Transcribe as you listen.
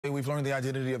We've learned the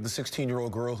identity of the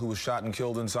 16-year-old girl who was shot and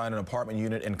killed inside an apartment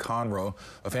unit in Conroe.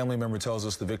 A family member tells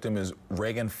us the victim is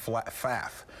Reagan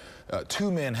Pfaff.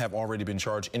 Two men have already been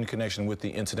charged in connection with the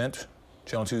incident.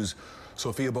 Channel 2's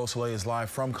Sophia Beausoleil is live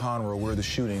from Conroe where the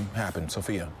shooting happened.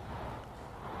 Sophia.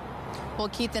 Well,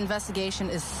 Keith, the investigation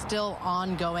is still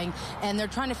ongoing, and they're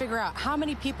trying to figure out how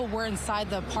many people were inside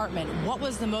the apartment. What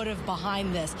was the motive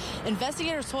behind this?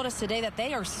 Investigators told us today that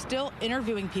they are still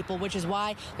interviewing people, which is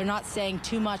why they're not saying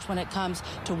too much when it comes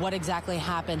to what exactly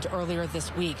happened earlier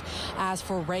this week. As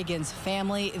for Reagan's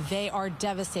family, they are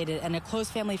devastated, and a close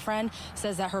family friend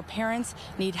says that her parents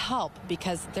need help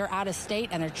because they're out of state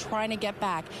and they're trying to get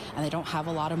back, and they don't have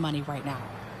a lot of money right now.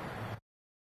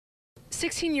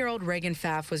 16-year-old Reagan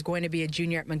Pfaff was going to be a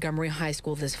junior at Montgomery High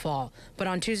School this fall, but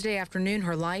on Tuesday afternoon,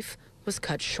 her life was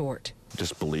cut short.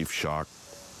 Disbelief, shock,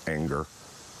 anger,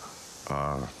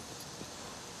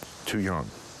 too young.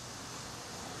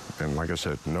 And like I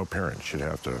said, no parent should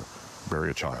have to bury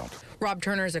a child. Rob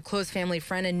Turner is a close family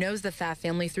friend and knows the Pfaff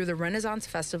family through the Renaissance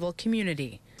Festival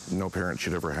community. No parent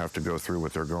should ever have to go through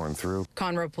what they're going through.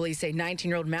 Conroe police say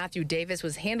 19-year-old Matthew Davis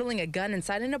was handling a gun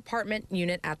inside an apartment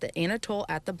unit at the Anatole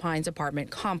at the Pines apartment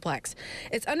complex.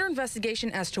 It's under investigation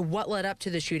as to what led up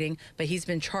to the shooting, but he's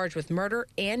been charged with murder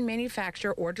and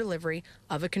manufacture or delivery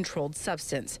of a controlled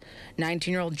substance.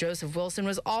 19-year-old Joseph Wilson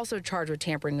was also charged with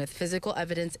tampering with physical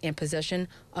evidence and possession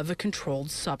of a controlled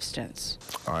substance.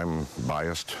 I'm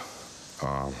biased.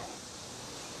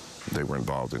 They were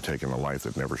involved in taking a life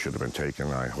that never should have been taken.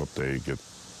 I hope they get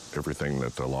everything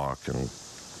that the law can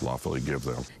lawfully give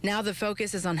them. Now the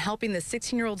focus is on helping the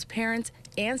 16-year-old's parents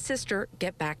and sister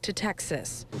get back to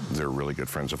Texas. They're really good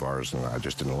friends of ours, and I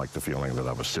just didn't like the feeling that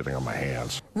I was sitting on my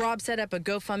hands. Rob set up a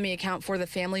GoFundMe account for the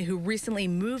family who recently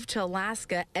moved to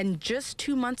Alaska and just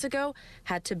 2 months ago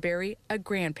had to bury a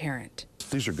grandparent.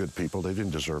 These are good people. They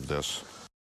didn't deserve this.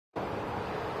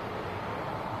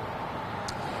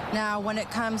 Now, when it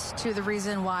comes to the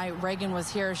reason why Reagan was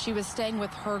here, she was staying with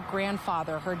her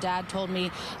grandfather. Her dad told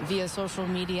me via social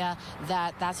media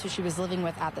that that's who she was living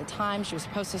with at the time. She was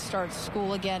supposed to start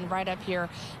school again right up here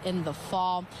in the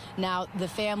fall. Now, the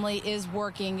family is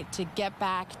working to get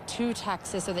back to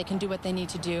Texas so they can do what they need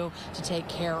to do to take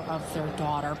care of their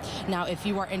daughter. Now, if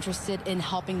you are interested in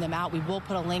helping them out, we will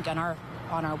put a link on our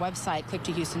website,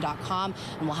 click2houston.com,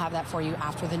 and we'll have that for you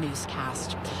after the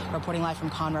newscast. Reporting live from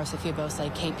Conroe, Sophia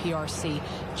Beausoleil, KPRC,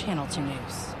 Channel 2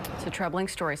 News. It's a troubling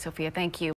story, Sophia. Thank you.